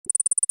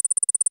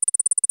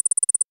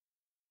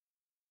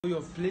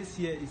Your place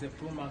here is a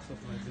pro max of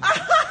my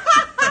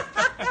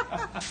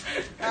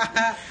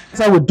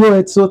So I would do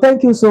it. So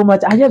thank you so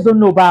much. I just don't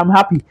know, but I'm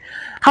happy.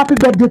 Happy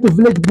birthday to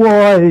Village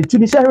Boy.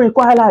 Tunishari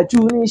Kuala,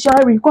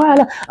 Tunishari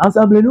Kuala.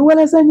 Ensemble nous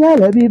le Seigneur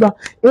le vivant.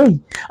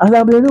 Hey,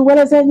 ensemble nous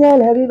le Seigneur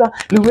le vivant.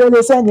 Louez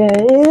le Seigneur.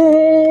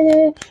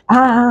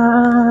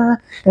 Ah,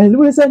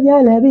 louez le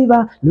Seigneur le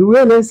vivant.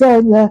 Louez le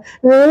Seigneur.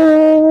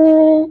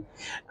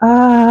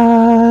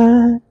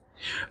 Ah,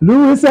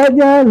 louez le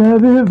Seigneur le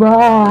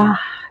vivant.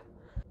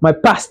 My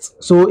past,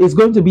 so it's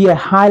going to be a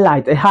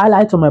highlight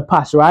of my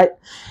past, right?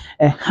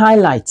 A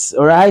highlight,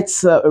 all right,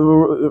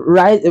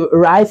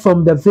 right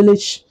from the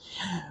village.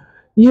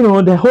 You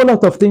know, the whole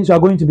lot of things you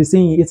are going to be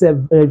seeing. It's a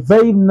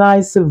very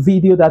nice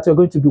video that you're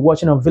going to be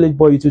watching on Village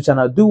Boy YouTube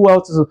channel. Do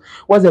well to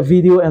watch the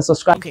video and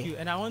subscribe. Thank you,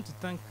 and I want to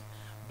thank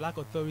Black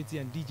Authority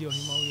and DJ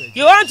Ohima.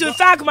 You want to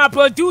thank my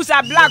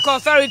producer, Black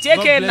Authority,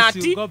 aka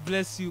Nati? God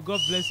bless you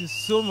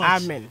so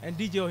much. Amen. And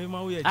DJ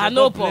Ohima,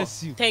 God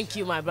bless you. Thank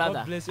you, my brother.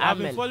 God bless you. Amen. I've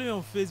been following you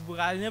on Facebook.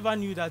 I never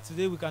knew that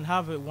today we can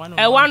have a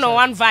one-on-one. A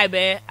one-on-one vibe,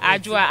 eh?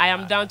 Ajua, I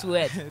am down to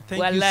it.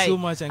 Thank you so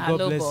much, and God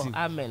bless you.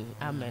 Amen.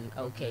 Amen.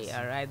 Okay,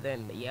 all right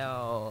then.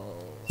 Yo.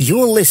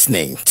 You're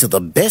listening to the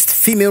best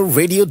female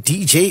radio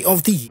DJ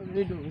of the year.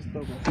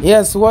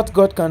 Yes, what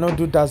God cannot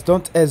do does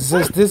not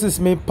exist. This is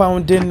me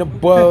pounding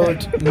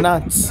boiled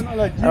nuts.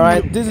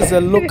 Alright, this is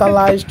a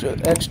localized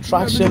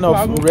extraction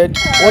of red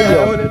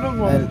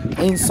oil and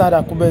inside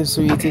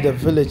Akumersu Yiti, the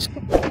village.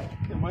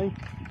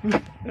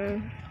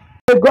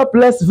 God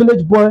bless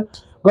Village Boy.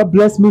 God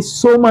bless me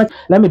so much.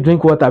 Let me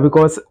drink water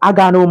because I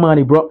got no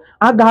money, bro.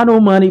 I got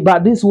no money,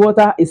 but this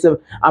water is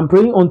I'm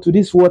praying onto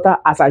this water.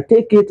 As I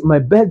take it, my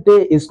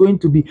birthday is going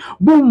to be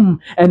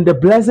boom, and the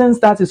blessings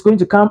that is going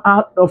to come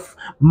out of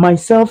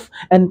myself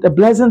and the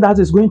blessing that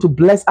is going to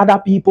bless other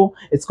people,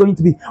 it's going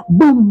to be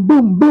boom,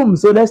 boom, boom.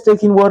 So let's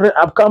take in water.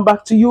 I'll come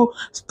back to you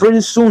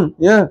pretty soon.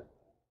 Yeah.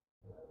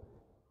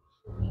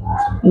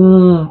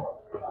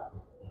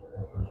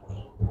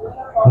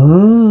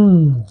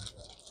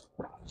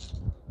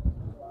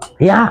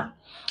 Yeah,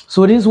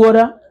 so this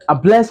water, I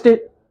blessed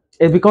it.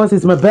 It's because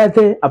it's my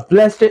birthday. I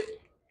blessed it,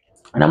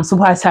 and I'm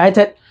super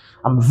excited.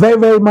 I'm very,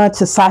 very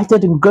much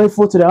excited and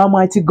grateful to the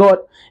Almighty God.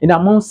 In a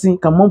month,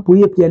 come on,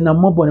 puye pia na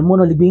mobo ne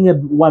mono libinge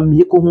wa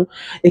mieko hu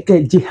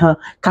eke jihan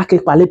kake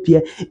pale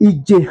pia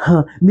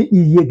ijehan ni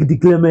iye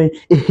gidigleme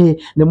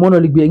ne mono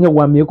libinge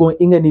wa mieko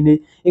inga ni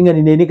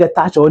nige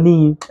touch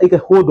oni eke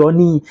hold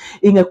oni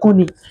inga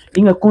koni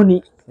inga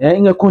koni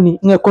enyo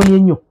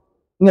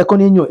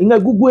inga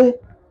gugwe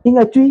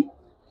inga tui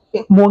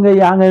monge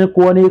yang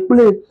ko ne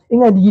play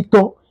inga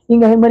dito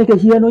inga hemani ka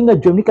hiano inga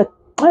jomnika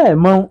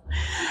man.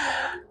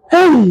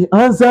 Hey,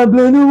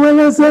 ensemble nous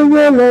le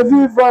Seigneur le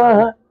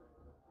vivant.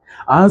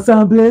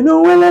 Ensemble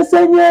nous le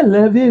Seigneur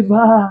le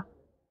vivant.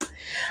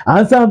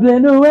 Ensemble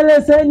nous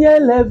le Seigneur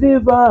le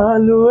vivant,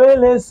 louez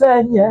le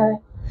Seigneur.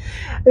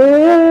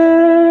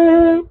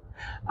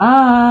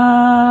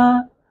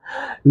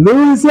 Louez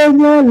le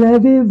Seigneur le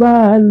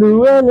vivant,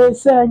 louez le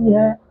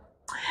Seigneur.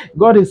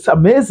 God is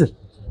amazing.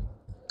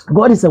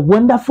 God is a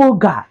wonderful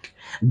God.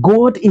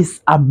 God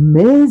is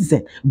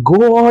amazing.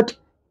 God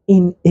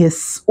in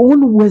his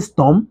own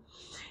wisdom,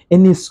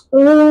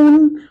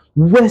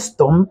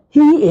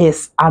 he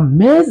is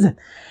amazing.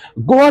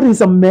 God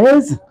is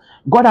amazing.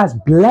 God has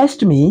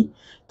blessed me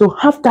to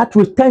have that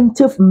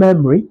retentive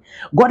memory.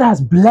 God has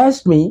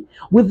blessed me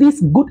with this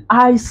good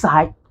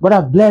eyesight. God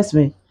has blessed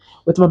me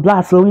with my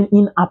blood flowing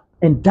in, up,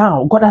 and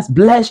down. God has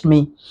blessed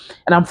me,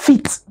 and I'm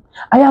fit.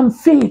 I am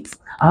fit.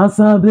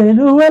 Ensemble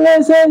nous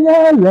le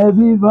Seigneur le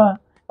vivant.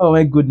 Oh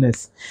my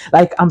goodness.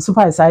 Like, I'm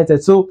super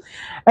excited. So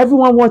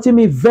everyone watching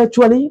me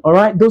virtually, all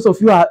right, those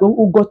of you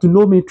who got to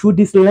know me through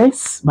this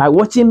lens by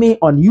watching me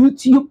on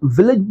YouTube,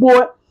 Village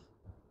Boy,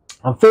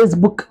 on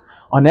Facebook,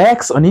 on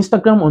X, on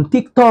Instagram, on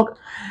TikTok,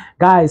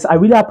 guys, I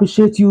really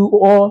appreciate you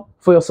all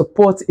for your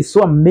support. It's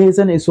so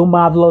amazing. It's so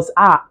marvelous.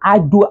 I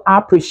do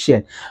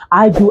appreciate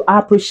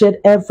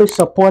every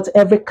support,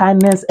 every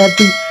kindness,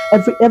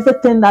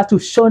 everything that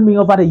you've shown me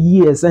over the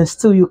years, and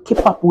still you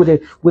keep up with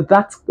it, with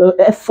that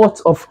effort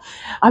of,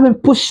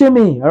 pushing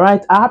me. All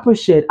right, I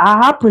appreciate.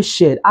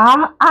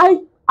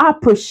 All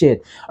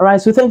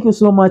right, so thank you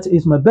so much.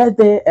 It's my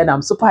birthday and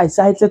I'm super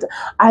excited.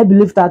 I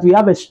believe that we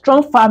have a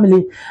strong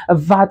family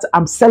that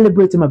I'm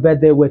celebrating my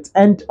birthday with,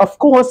 and of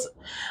course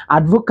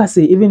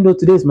advocacy, even though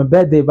today is my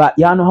birthday, but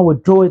you know how we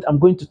do it. I'm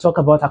going to talk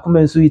about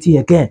Akumersu Yiti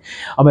again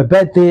on my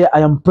birthday. I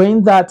am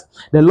praying that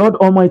the Lord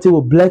Almighty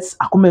will bless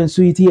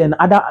Akumersu Yiti and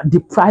other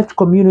deprived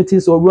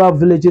communities or rural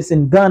villages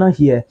in Ghana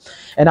here,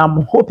 and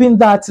I'm hoping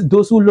that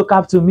those who look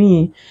up to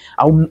me,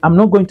 I'm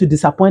not going to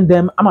disappoint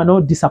them. I'm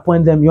not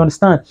disappoint them, you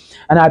understand?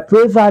 And I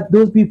pray that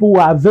those people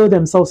will avail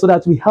themselves so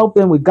that we help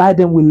them, we guide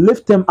them, we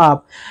lift them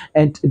up,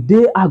 and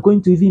they are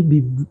going to even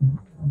be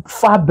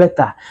far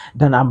better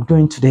than I'm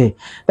doing today.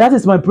 That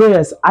is my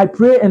prayers. I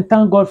pray and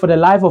thank God for the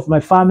life of my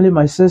family,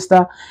 my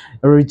sister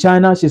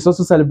Regina. She's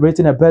also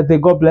celebrating her birthday.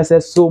 God bless her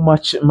so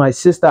much, my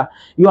sister.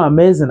 You are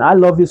amazing. I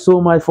love you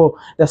so much for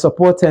the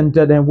support and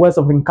the words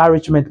of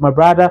encouragement, my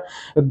brother.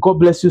 God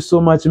bless you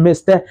so much,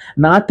 Mr.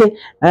 Nate,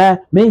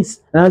 Miss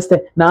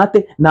Nate,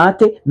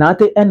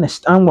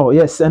 Ernest Angmo.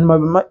 Yes,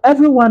 and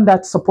everyone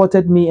that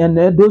supported me, and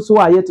those who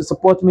are here to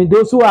support me,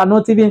 those who are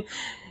not even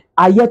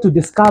are yet to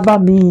discover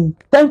me.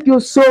 Thank you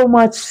so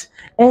much.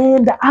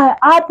 And I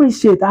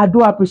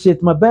do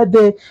appreciate. My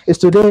birthday is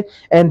today.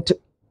 And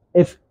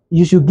if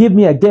you should give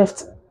me a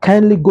gift,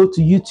 kindly go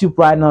to YouTube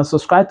right now.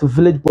 Subscribe to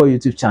Village Boy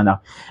YouTube channel.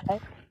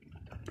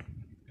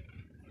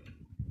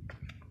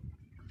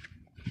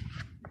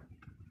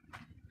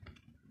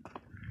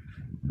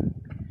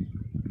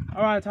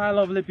 Alright, hi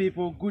lovely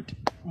people, good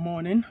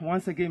morning.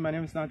 Once again, my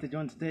name is Nante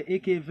John today,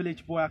 aka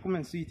Village Boy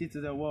Akumersu Yiti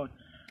to the world.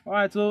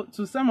 Alright, so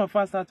to some of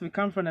us that we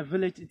come from a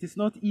village, it is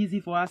not easy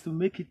for us to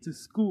make it to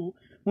school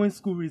when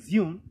school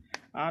resumes.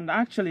 And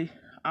actually,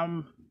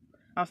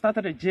 I've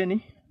started a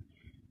journey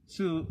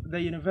to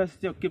the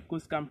University of Cape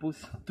Coast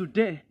campus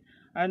today.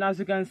 And as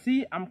you can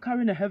see, I'm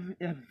carrying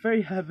a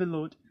very heavy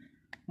load.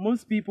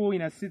 Most people in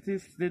the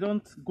cities, they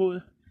don't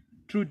go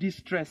through this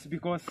stress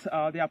because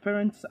their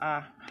parents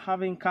are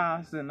having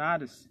cars and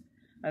others.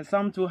 And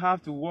some too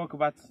have to work,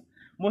 but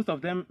most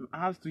of them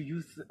have to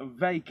use a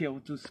vehicle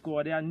to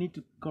school. They need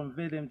to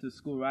convey them to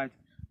school, right?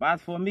 But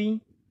as for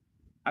me,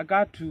 I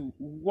got to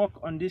walk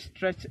on this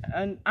stretch.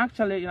 And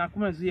actually, in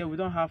Akumersu here, we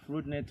don't have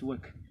road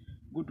network,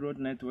 good road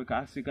network.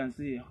 As you can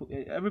see,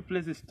 every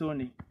place is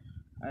stony.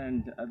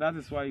 And that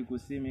is why you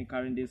could see me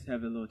carrying this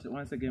heavy load.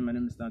 Once again, my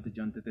name is Nante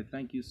John Tete.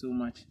 Thank you so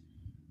much.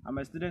 I'm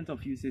a student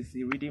of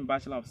UCC, reading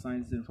Bachelor of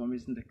Science in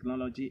Information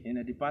Technology in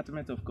the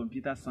Department of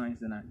Computer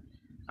Science and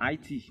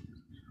IT.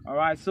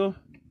 Alright, so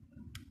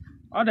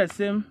all the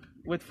same,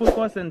 with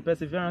focus and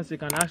perseverance, you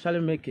can actually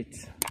make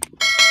it.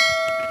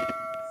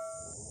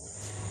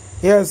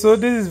 Yeah, so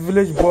this is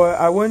Village Boy.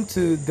 I went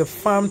to the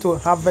farm to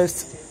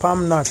harvest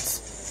palm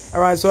nuts.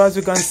 Alright, so as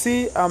you can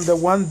see, I'm the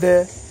one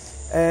there,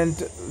 and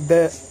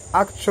the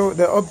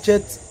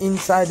object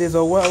inside is,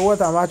 or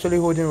what I'm actually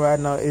holding right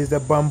now, is the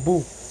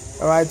bamboo.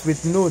 Alright,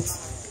 with notes.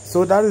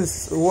 So that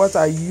is what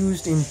I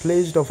used in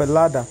place of a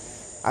ladder.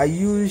 I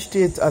used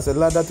it as a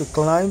ladder to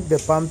climb the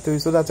palm tree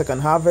so that I can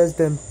harvest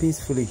them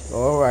peacefully.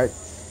 Alright,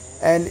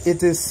 and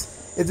it is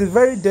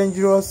very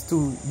dangerous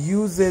to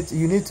use it.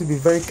 You need to be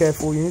very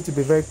careful. You need to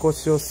be very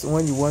cautious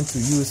when you want to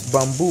use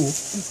bamboo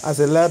as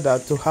a ladder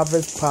to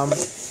harvest palm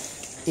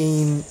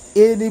in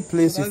any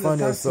place you find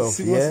yourself.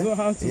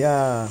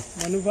 Yeah.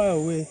 Maneuver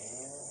away.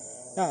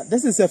 Yeah,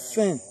 this is a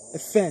fern.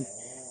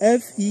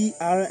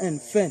 F-E-R-N,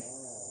 fern.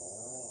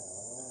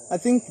 I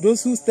think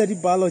those who study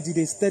biology,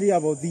 they study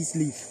about this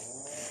leaf.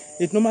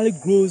 It normally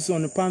grows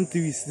on the palm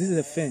trees. This is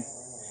a fern,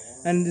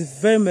 and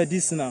it's very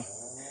medicinal.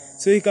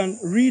 So you can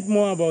read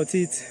more about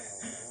it.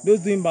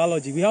 Those doing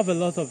biology, we have a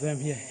lot of them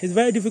here. It's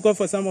very difficult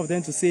for some of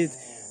them to say it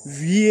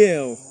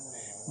real,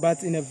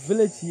 but in a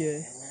village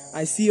here,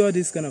 I see all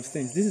these kind of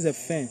things. This is a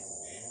fern,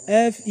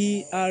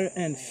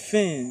 F-E-R-N,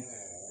 fern.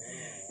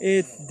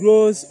 It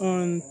grows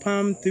on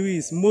palm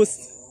trees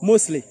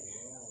mostly.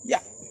 Yeah.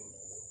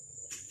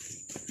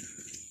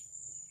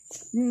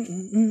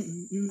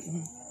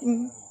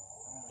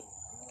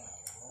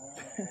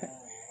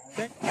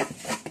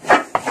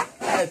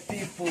 Hi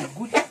people,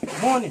 good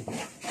morning.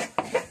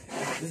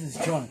 This is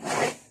John.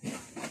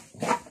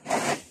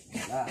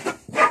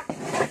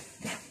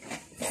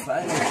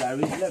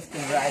 Left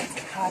and right,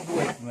 hard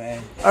work,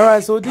 man.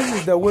 Alright, so this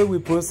is the way we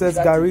process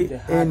gari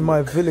in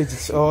my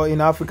village, or in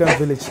African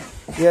village.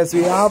 Yes,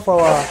 we have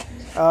our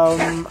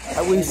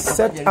we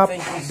set up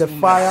the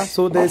fire.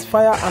 So there's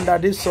fire under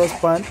this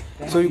saucepan,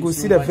 so you can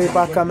see the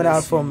vapor coming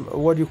out from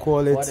what you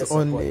call it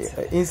on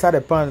inside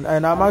the pan,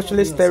 and I'm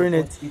actually stirring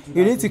it.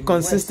 You need to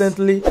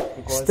consistently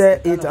stir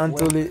it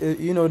until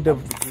the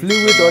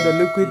fluid or the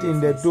liquid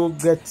in the dough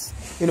gets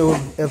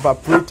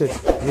evaporated.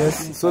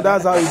 Yes, so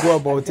that's how you go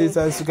about it.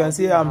 As you can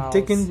see, I'm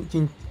taking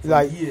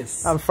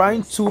I'm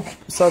frying two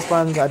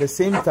saucepans at the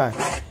same time.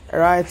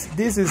 Right,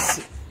 this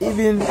is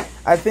even,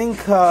 I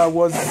think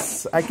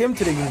I came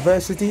to the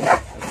university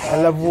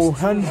at level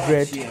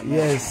 100.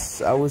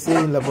 Yes, I would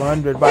say level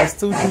 100, but I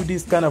still do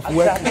this kind of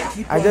work.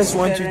 I just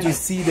want you to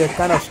see the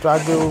kind of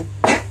struggle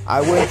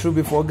I went through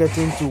before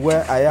getting to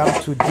where I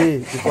am today,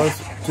 because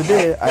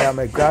today I am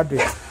a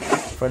graduate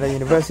from the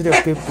University of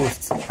Cape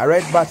Coast. I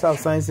read Bachelor of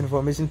Science in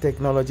Information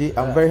Technology.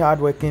 I'm very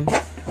hardworking,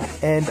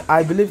 and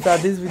I believe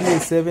that this video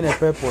is serving a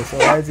purpose.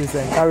 Alright, it's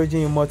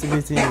encouraging you,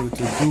 motivating you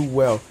to do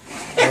well.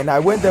 And I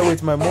went there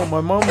with my mom.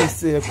 My mom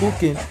is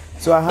cooking,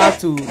 so I had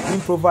to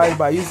improvise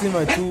by using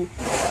my two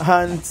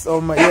hands,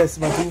 or my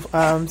two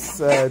arms,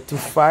 to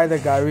fry the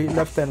gari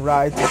left and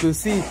right. To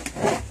see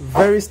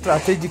very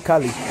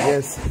strategically.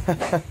 Yes.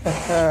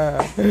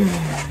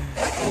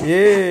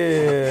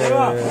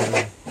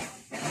 Yeah.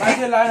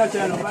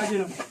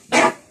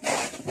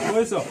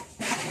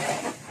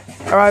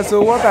 Alright,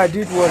 so what I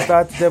did was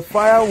that the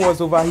fire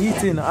was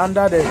overheating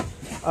under the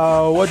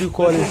what do you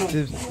call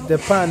it, the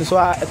pan. So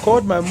I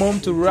called my mom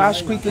to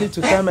rush quickly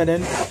to come and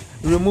then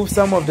remove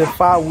some of the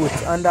firewood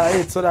under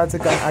it so that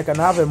I can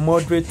have a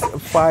moderate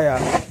fire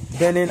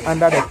burning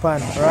under the pan.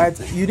 Alright,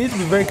 you need to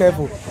be very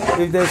careful.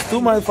 If there's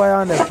too much fire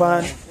on the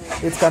pan,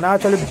 it can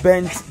actually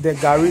burn the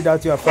gari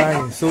that you are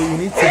frying. So you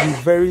need to be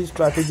very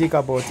strategic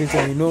about it,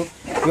 and you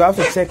have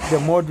to check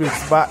the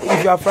moderates. But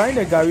if you are frying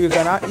the gari, you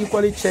can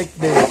equally check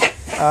the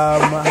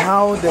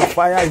how the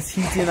fire is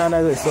heating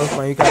under the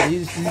saucepan. You can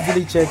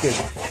easily check it.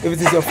 If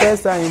it is your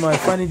first time, you might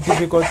find it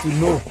difficult to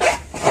know,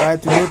 right,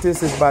 to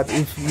notice it. But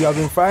if you have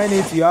been frying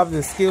it, you have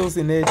the skills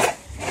in it,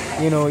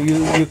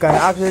 you can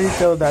actually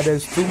tell that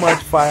there's too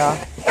much fire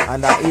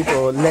under it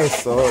or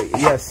less. So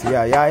yes,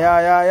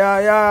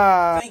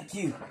 yeah. Thank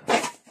you.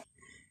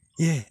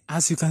 Yeah,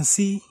 as you can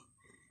see,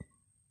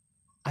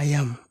 I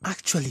am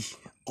actually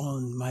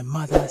on my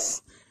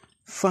mother's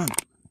farm.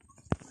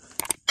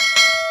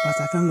 But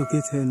I can't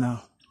locate her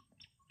now.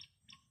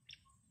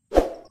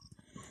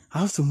 I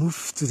have to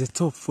move to the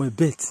top for a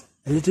bit.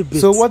 A little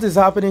bit. So what is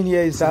happening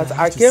here is that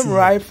I came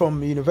right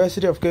from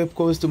University of Cape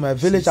Coast to my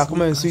village,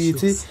 Akumersu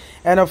Yiti,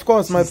 and of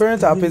course my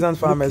parents are peasant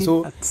farmers.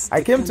 So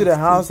I came to the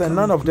house and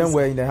none of them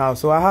were in the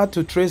house. So I had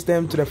to trace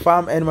them to the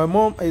farm, and my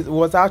mom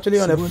was actually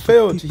on the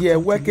field here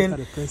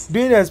working,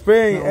 doing the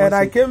spraying, and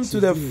I came to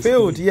the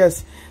field.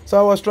 Yes, so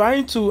I was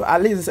trying to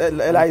at least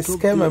like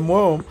scare my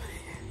mom.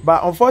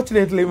 But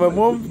unfortunately, my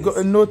mom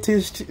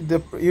noticed the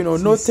thing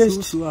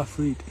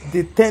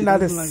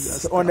that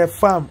is on the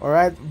farm, all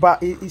right.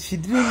 But she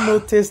didn't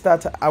notice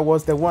that I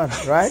was the one,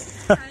 right?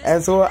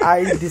 And so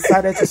I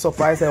decided to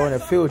surprise her on the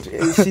field.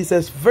 She's a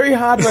very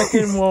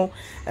hardworking mom,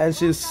 and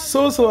she's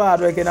so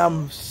hardworking.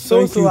 I'm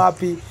so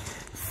happy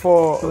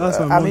for.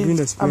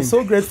 I'm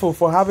so grateful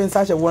for having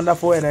such a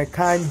wonderful and a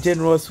kind,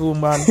 generous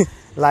woman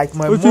like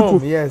my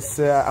mom. Yes,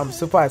 I'm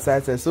super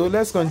excited. So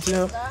let's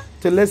continue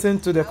to listen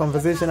to the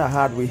conversation I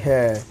had with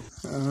her.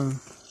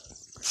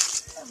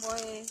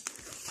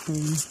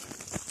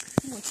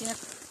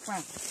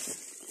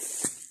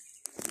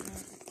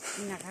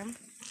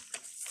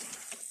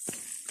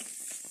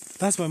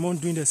 That's my mom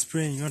doing the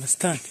spraying, you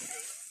understand?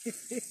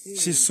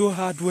 She's so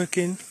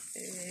hardworking.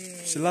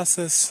 She loves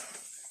us,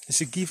 and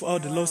she gives all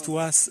the love to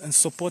us and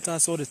support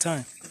us all the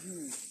time.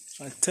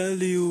 I tell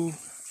you,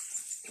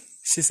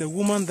 she's a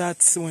woman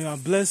that when you are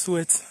blessed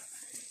with,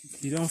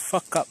 you don't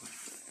fuck up.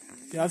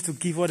 You have to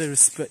give all the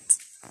respect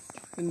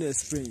in the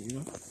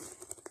spring,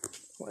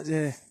 What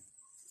the?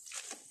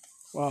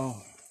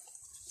 Wow.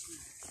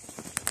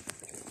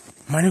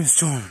 My name is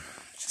John,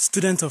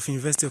 student of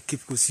University of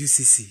Cape Coast,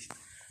 UCC,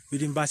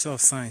 reading Bachelor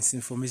of Science,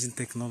 Information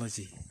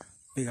Technology.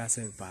 Big ass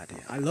everybody.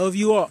 I love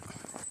you all.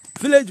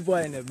 Village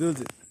boy in the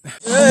building.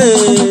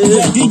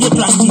 Hey, DJ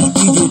Trust.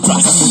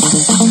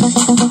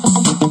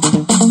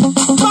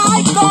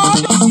 My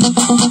God!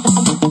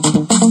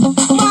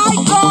 My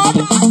God!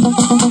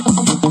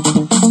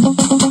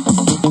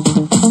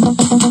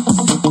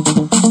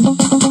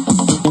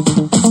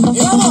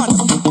 Yeah, man!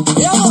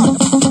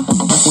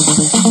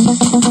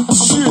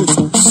 Shoot!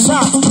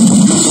 Shot!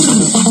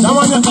 That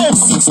one your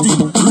M16!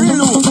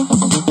 Reload!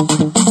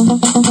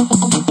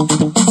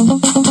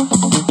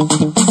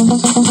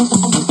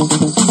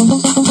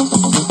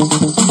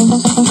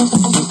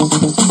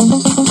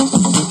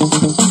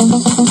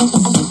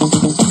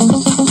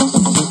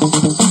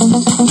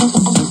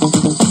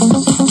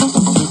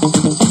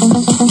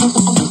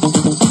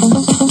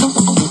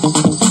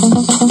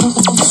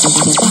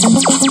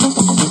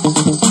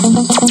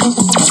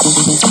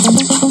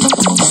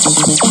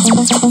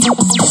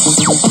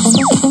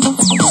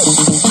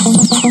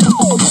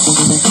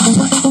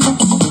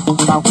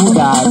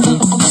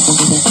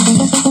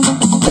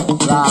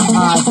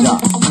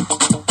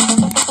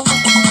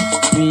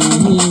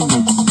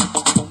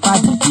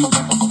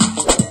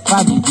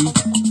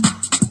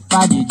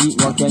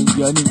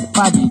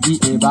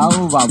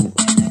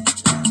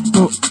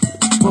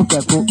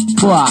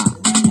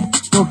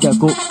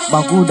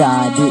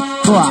 Bakudade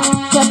toa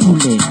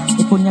ketule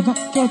ekonyaga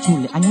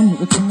ketule anyani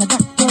ekonyaga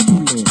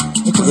ketule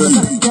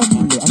ekonyaga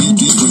ketule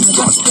anyani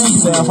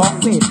se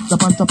hoppe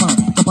topan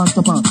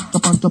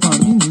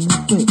nini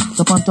ke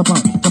topan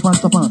nini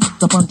topan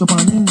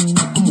nini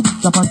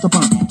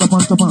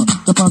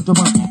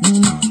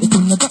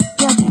ekonyaga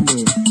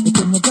ketule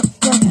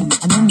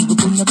anyani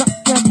ekonyaga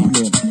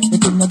ketule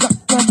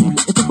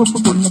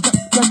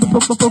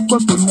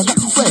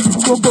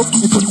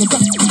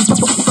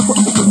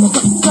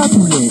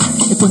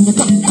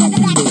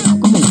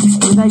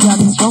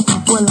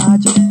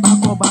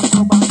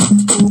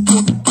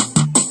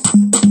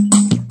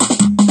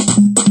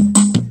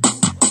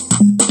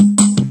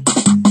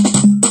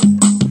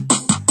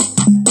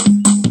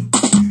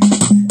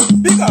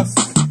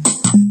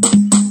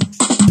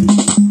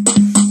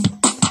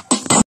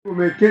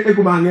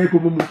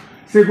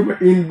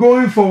in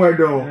going forward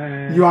though,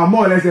 you are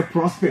more or less a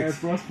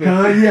prospect.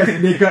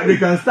 Yes, they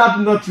can start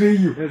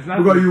nurturing you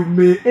because you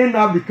may end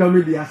up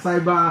becoming their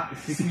cyber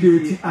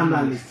security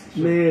analyst.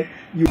 May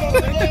you.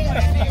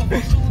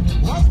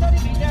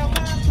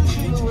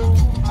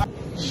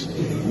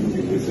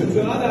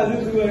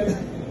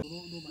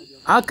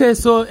 Okay,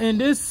 so in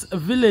this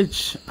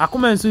village,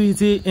 Akumersu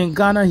Yiti in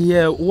Ghana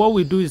here, what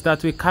we do is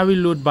that we carry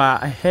load by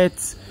a head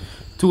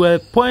to a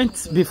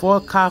point before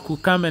a car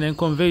could come and then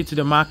convey it to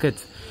the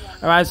market.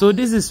 Alright, so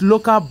this is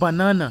local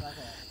banana,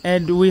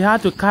 and we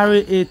had to carry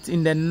it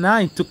in the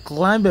night to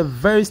climb a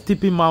very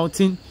steep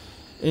mountain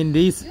in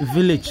this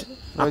village,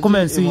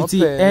 Akumersu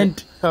Yiti,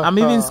 and I'm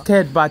even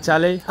scared, but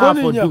Charlie, how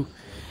for do?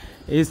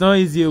 It's not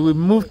easy. We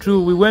moved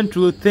through, we went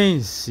through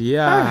things,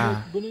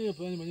 yeah.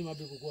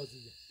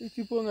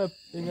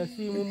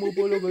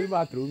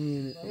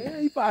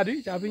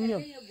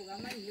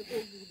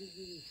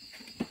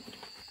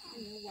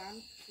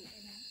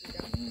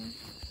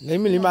 Let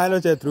me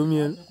remind you through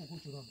me.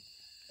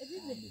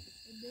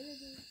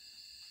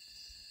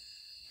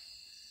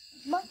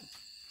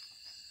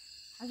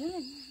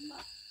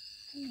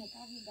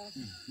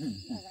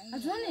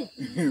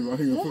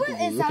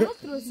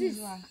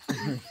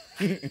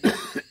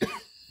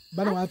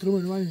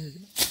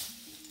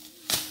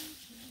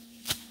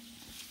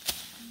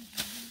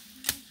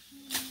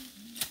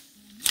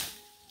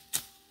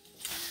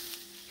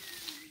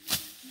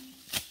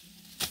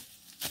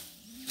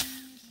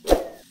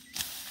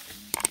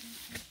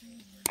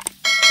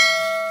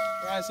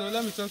 Alright, so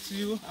let me talk to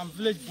you. I'm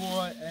village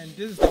boy, and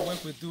this is the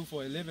work we do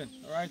for a living.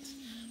 Alright,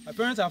 my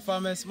parents are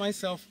farmers.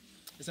 Myself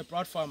is a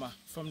proud farmer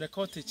from the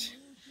cottage.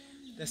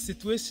 The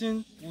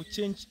situation will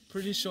change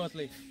pretty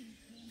shortly.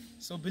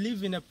 So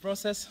believe in the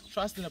process,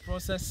 trust in the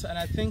process, and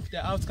I think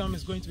the outcome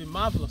is going to be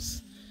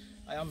marvelous.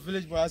 I am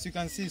village boy, as you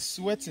can see,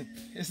 sweating.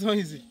 It's not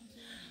easy.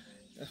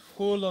 A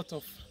whole lot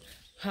of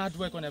hard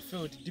work on the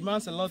field. It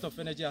demands a lot of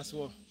energy as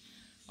well.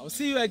 I'll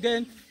see you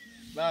again.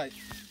 Bye.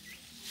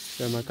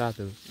 It's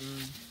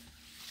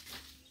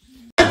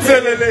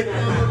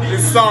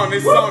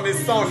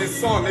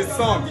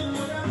on.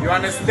 You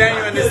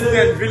understand?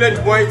 Village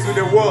boy to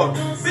the world.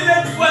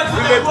 Village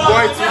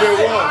boy to the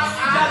world.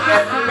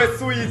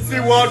 Akumersu Yiti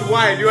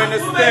worldwide. You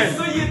understand?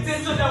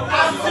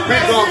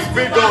 Big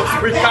ups.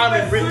 We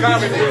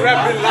coming. We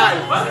rapping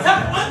live.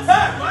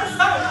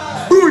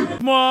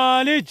 Good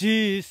morning,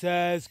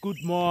 Jesus.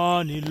 Good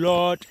morning,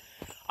 Lord.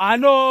 I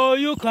know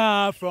you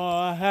come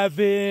from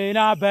heaven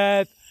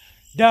above.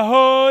 The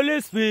Holy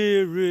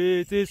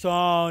Spirit is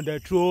on the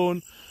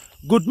throne.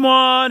 Good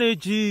morning,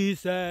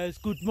 Jesus.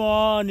 Good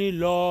morning,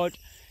 Lord.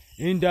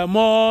 In the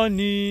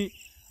morning,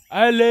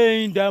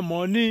 early in the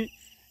morning.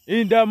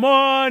 In the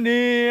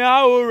morning,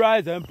 I will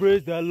rise and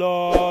praise the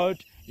Lord.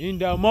 In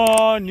the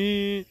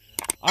morning,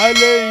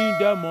 early in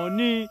the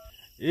morning.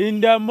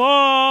 In the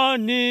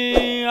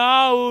morning,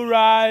 I will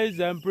rise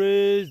and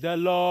praise the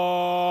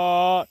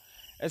Lord.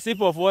 A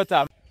sip of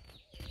water.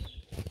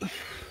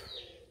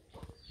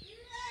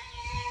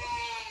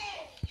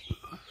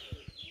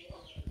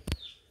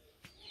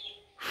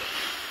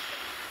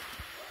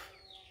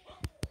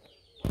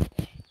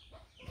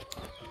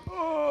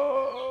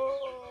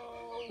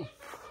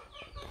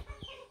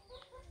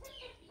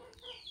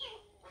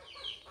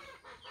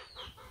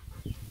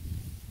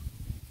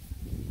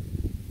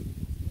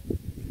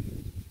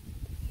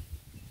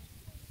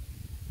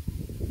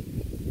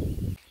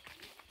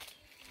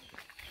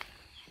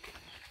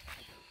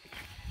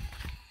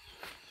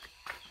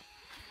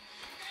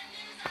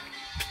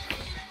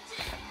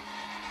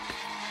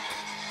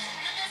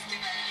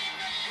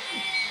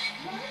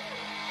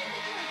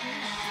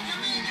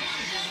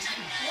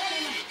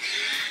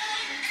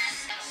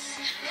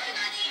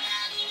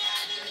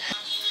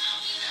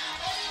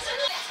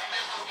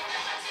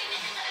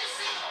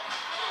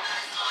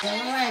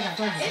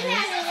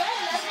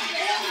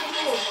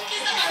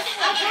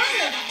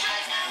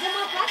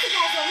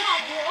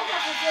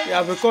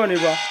 Yeah, we're going to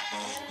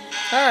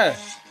Hey.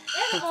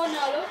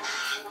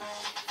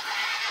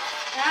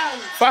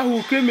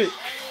 Fahu came.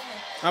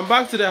 I'm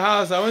back to the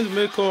house. I want to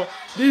make a.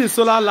 This is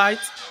solar light.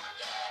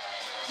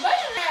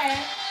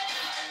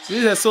 This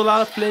is a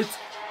solar plate.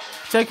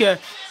 Check here.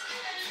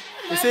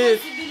 You see,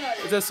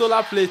 it's a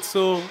solar plate,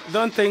 so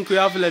don't think we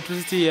have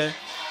electricity here.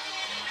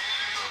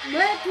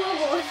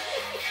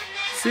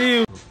 See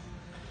you.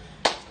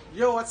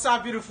 Yo, what's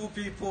up, beautiful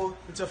people?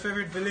 It's your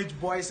favorite village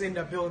boys in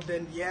the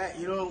building. Yeah,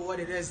 you know what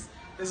it is.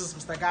 This is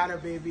Mr. Ghana,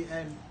 baby,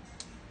 and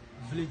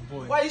village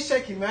boy. Why are you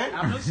shaking, man?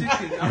 I'm not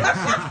shaking.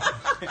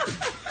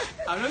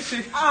 I'm not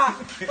shaking.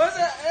 What's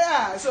that?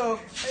 Yeah, so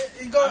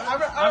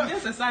I'm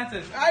just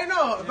excited. I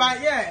know,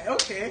 but yeah,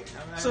 okay.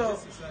 So,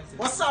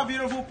 what's up,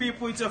 beautiful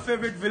people? It's your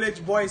favorite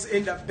village boys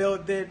in the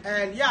building,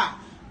 and yeah,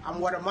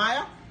 I'm Wode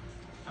Maya.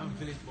 I'm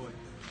village boy.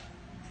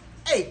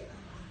 Hey.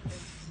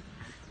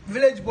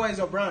 Village Boy is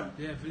a brand.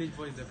 Yeah, Village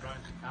Boy is a brand.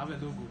 I have a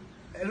logo.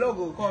 A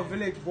logo called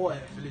Village Boy.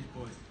 Yeah, Village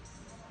Boy.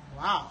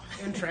 Wow,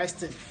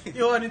 interesting.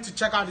 You all need to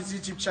check out his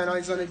YouTube channel.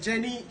 It's on a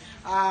journey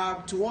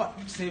to what?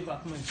 Save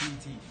Akumersu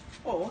Yiti.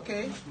 Oh,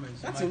 okay.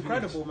 That's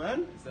incredible,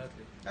 man.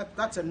 Exactly.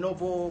 That's a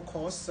noble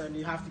cause, and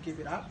you have to keep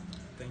it up.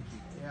 Thank you.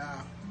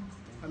 Yeah.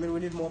 I mean,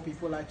 we need more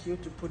people like you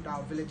to put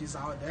our villages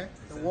out there.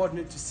 The world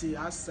needs to see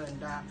us.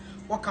 And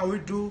what can we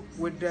do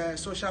with the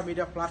social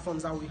media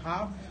platforms that we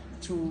have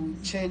to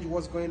change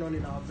what's going on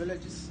in our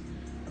villages?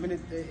 I mean,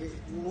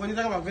 when you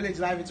talk about village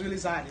life, it's really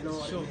sad, you know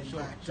what I mean?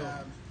 But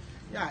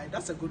yeah,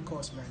 that's a good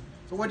cause, man.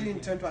 So what do you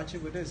intend to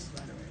achieve with this,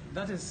 by the way?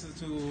 That is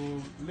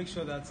to make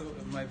sure that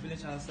my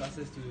village has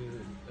access to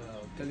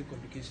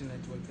telecommunication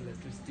network,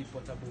 electricity,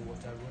 potable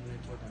water, road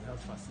network, and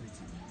health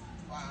facility.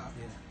 Wow.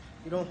 Yeah.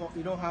 You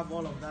don't have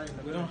all of that in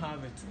the We village. don't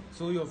have it.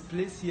 So your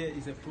place here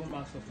is a pro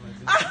max of my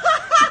village.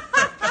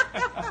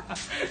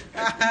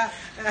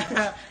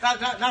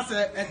 That's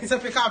a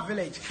typical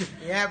village.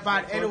 Yeah,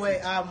 but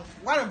anyway,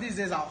 one of these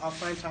days I'll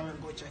find time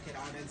and go check it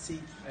out and see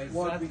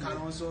what we can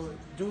also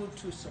do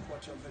to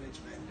support your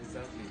village, man.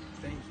 Exactly.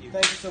 Thank you.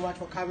 Thank you so much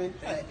for coming.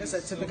 That's a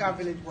typical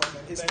village boy,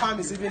 man. His farm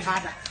is even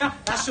harder.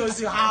 That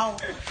shows you how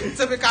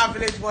typical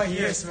village boy he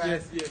is,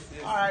 man. Yes.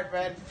 All right,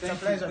 man. It's a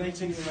pleasure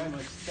meeting you, so man.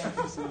 much. Thank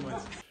you so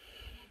much.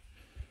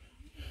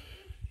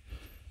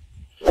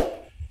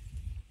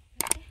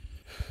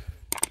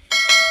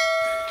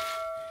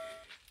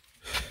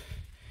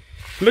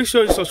 Make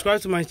sure you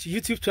subscribe to my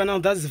YouTube channel,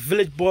 that's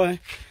Village Boy,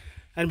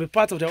 and be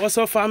part of the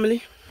awesome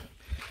family.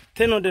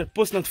 Turn on the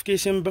post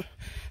notification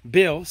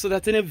bell so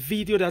that any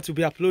video that will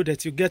be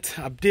uploaded, you get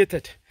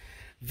updated.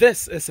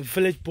 This is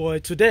Village Boy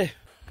today.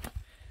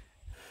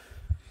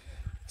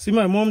 See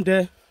my mom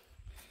there.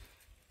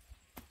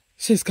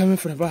 She's coming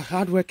from the back,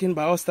 hardworking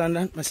by all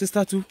standards. My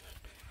sister too.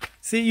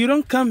 See, you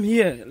don't come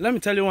here. Let me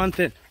tell you one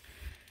thing.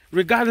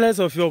 Regardless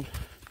of your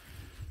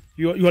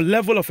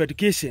level of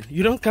education,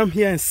 you don't come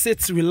here and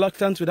sit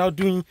reluctant without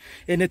doing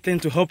anything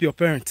to help your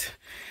parents.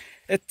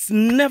 It's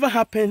never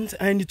happened,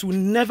 and it will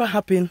never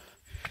happen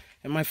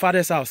in my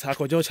father's house,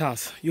 Uncle George's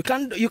house. You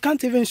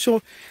can't even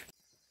show.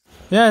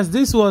 Yes,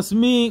 this was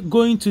me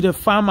going to the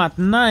farm at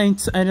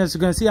night, and as you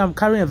can see, I'm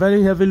carrying a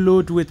very heavy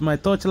load with my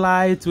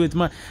torchlight, with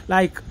my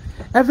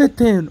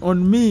everything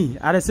on me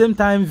at the same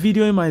time,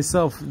 videoing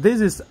myself. This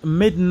is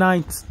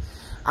midnight,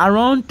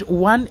 around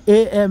 1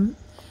 a.m.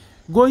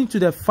 going to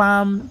the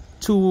farm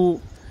to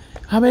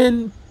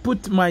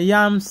put my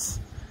yams.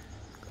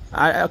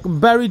 I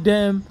bury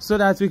them so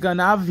that we can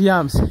have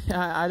yams.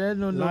 I don't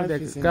know the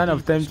kind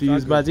of term to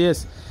use, but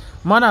yes,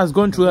 man has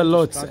gone through a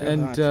lot,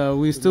 and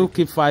we still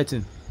keep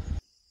fighting.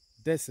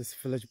 This is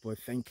Village Boy.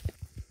 Thank you.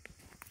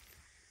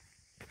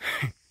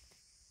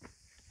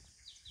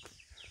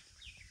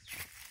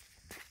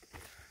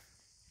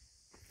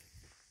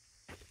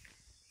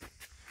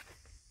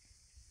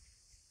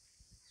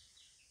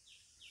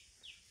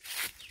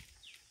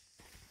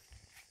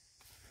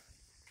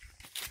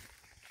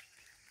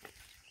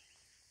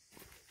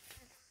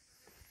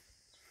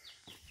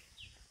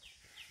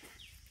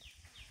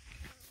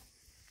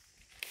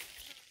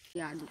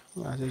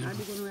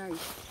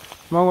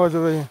 Mango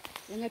over here.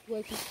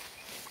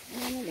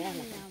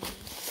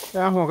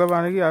 Yeah, I'm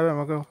going to get a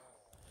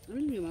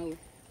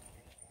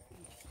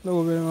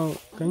no,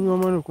 can you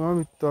want to come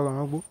with talk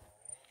about?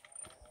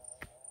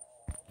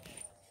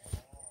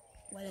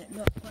 Well,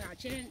 no, I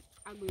change.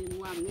 I'm going to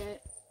one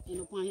get in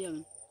upon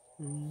him.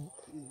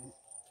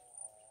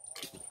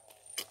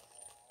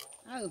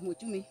 I was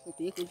with me for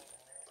taking.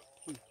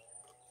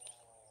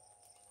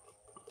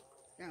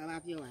 Got a lot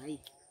of your eye.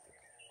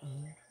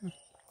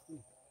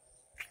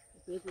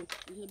 You have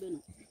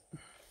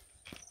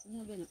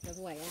been that's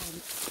why I have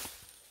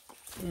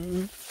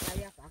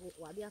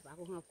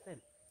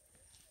friend.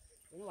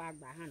 You know, I'm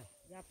behind.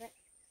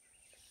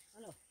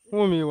 Hello.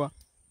 Who me what?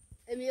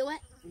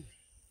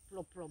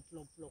 Plop.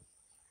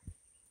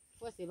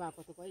 First, about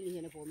to call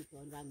you for me to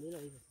run me.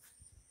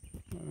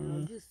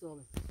 You saw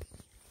me.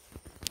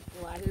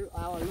 So I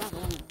will not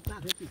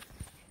back at you.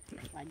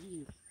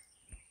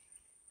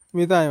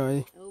 Me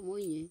die. Oh,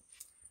 boy.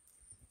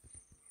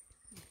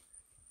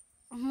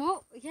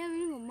 Mo, yeah, we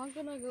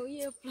go go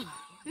here.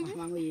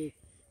 Among we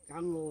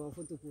can go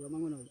for to pull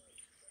among them.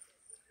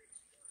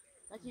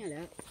 That's not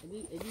that. I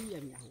didn't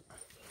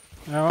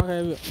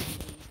Okay.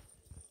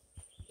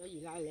 so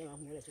you lie there,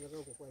 I'm going to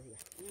go for you.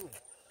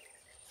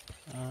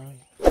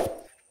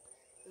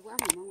 The one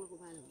among what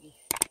I do.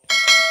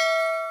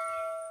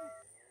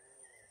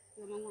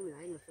 The among women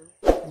I know so.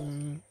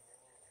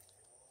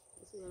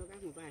 See what I'm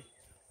going to buy.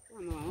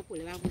 I'm going to pull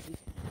it out with you.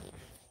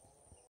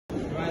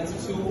 Right,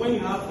 so when you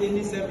have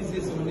any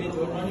services on it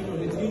or running on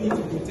it, you need to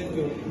protect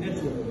your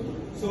network.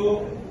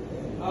 So,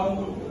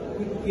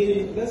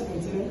 okay, let's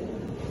continue.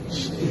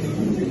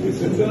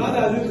 So how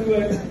does it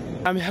work?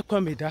 I'm here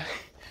coming back.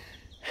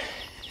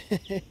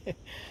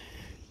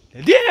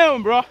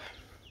 Damn, bro.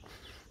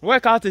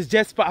 Workout is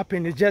just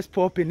popping, it's just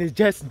popping, it's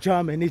just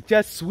jamming, it's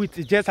just sweet,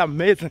 it's just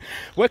amazing.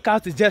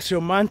 Workout is just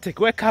romantic.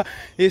 Workout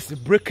is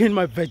breaking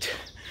my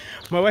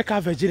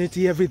workout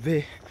virginity every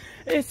day.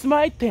 It's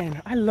my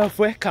thing. I love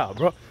workout,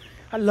 bro.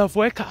 I love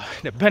workout.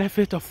 The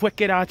benefit of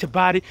working out your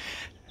body,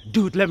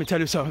 Dude, let me tell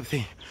you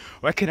something.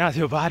 Working out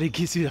your body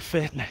gives you the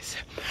fitness.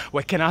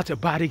 Working out your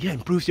body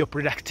improves your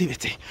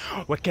productivity.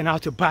 Working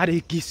out your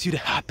body gives you the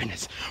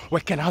happiness.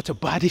 Working out your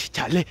body,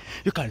 Charlie,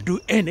 you can do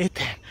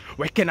anything.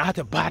 Working out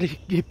your body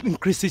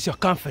increases your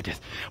confidence.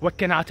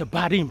 Working out your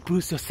body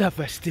improves your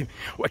self-esteem.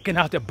 Working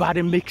out your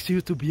body makes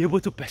you to be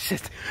able to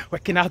persist.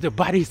 Working out your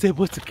body is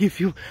able to give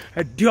you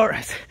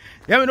endurance.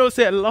 You know,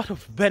 say a lot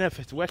of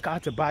benefits. Work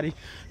out your body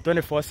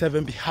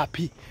 24/7, be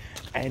happy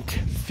and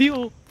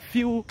feel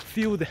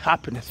the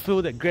happiness,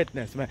 feel the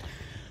greatness, man.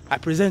 I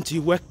present to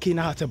you working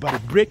out about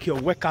it. Break your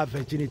workout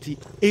virginity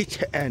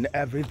each and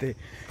every day.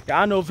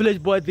 Yeah, I know,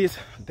 village boy, this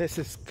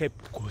is Cape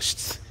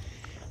Coast.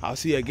 I'll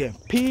see you again.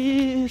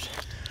 Peace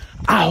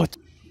out.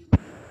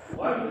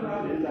 What you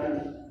have is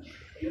that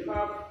you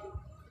have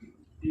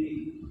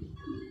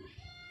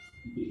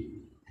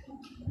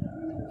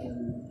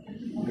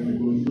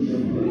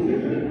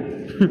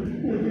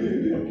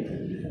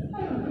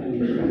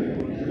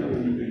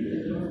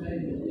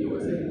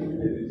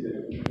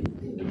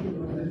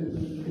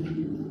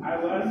I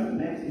was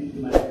next to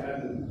my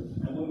cousin,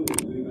 and when we were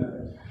going back,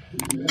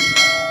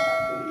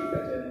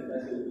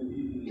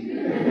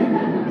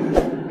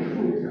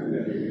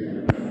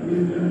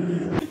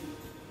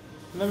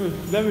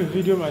 let me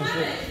video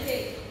myself.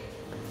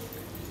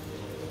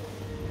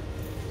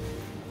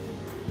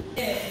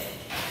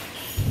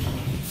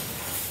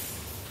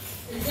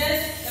 It's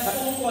just a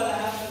phone call I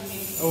have to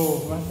make. Oh,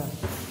 master.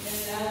 And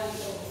that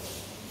was all.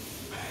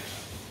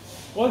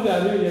 What they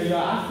are doing here, you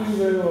are acting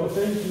very well.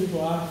 Thank you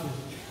for asking.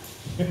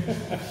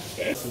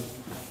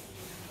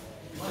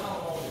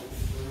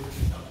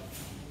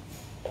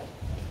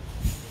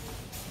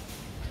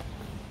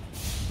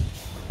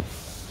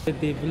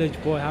 Birthday, village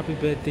boy, happy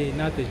birthday,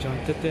 not the John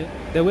Tete.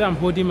 The way I'm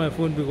holding my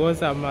phone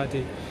because I'm at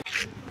it.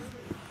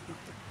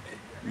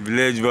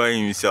 Village boy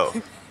himself.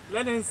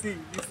 Let them see.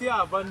 You see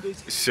our bandage?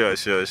 Sure.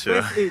 First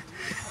aid.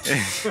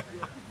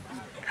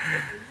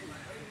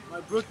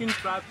 My broken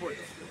tripod.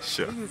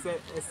 Sure. This is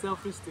a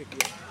selfie stick.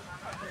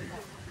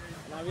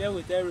 And I'm here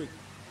with Eric.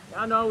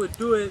 I know how we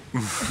do it.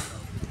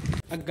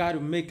 I gotta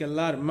make a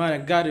lot of money. I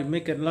gotta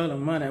make a lot of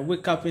money. I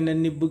wake up in a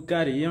new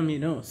Bugatti. You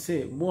know,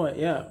 say, boy,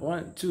 yeah,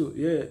 1, 2,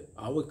 yeah.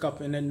 I wake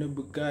up in a new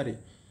Bugatti.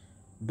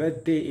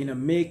 Birthday in the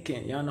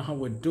making. Y'all know how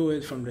we do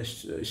it. From the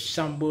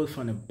shambles,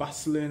 from the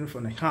bustling,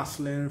 from the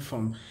hustling,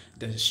 from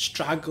the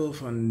struggle,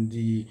 from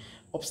the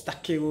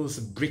obstacles,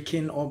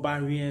 breaking all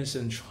barriers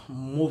and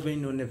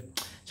moving on the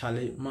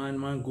Charlie.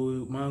 Man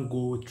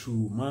go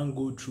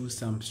through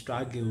some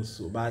struggles.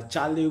 So, but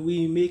Charlie,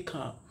 we make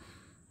up.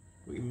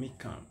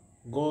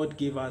 God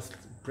gave us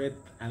breath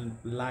and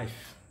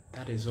life.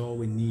 That is all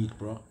we need,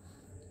 bro.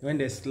 When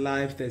there's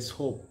life, there's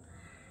hope.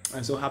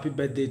 And so happy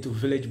birthday to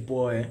village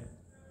boy.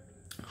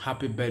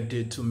 Happy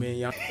birthday to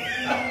me. I'm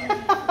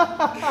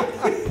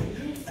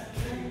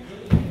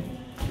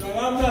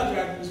not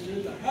trying to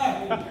do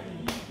that.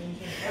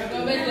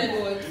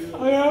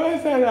 I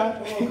always say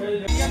that.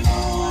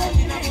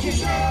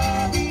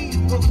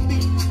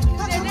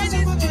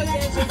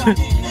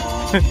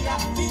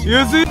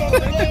 You see?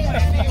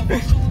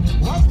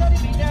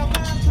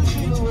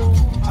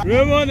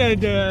 Raymond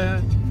and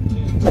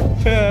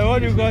what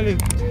do you call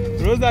it?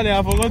 Rosalie, I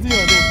forgot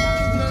your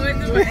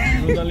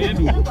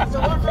name.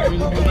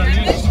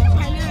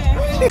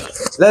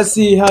 Let's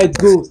see how it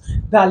goes.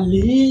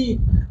 Dali,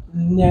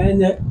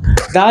 nyanya,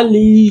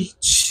 Dali,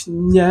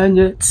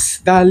 nyanya,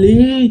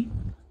 Dali,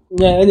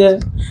 nyanya,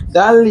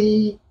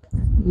 Dali,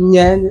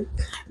 nyanya,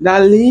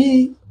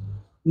 Dali,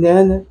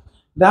 nyanya,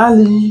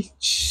 Dali,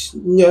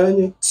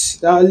 nyanya,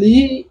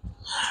 Dali.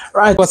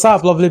 Right, what's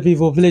up, lovely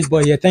people? Village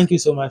boy here. Thank you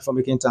so much for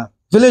making time.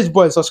 Village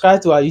boy,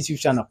 subscribe to our YouTube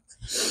channel.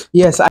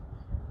 Yes,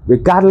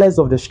 regardless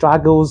of the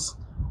struggles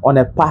on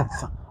a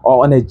path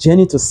or on a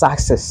journey to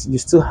success, you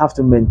still have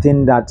to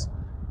maintain that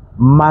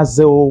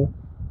muscle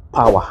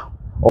power.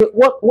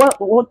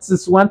 What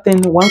is one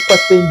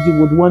question you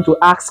would want to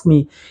ask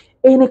me?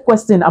 Any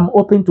question, I'm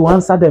open to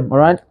answer them. All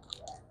right.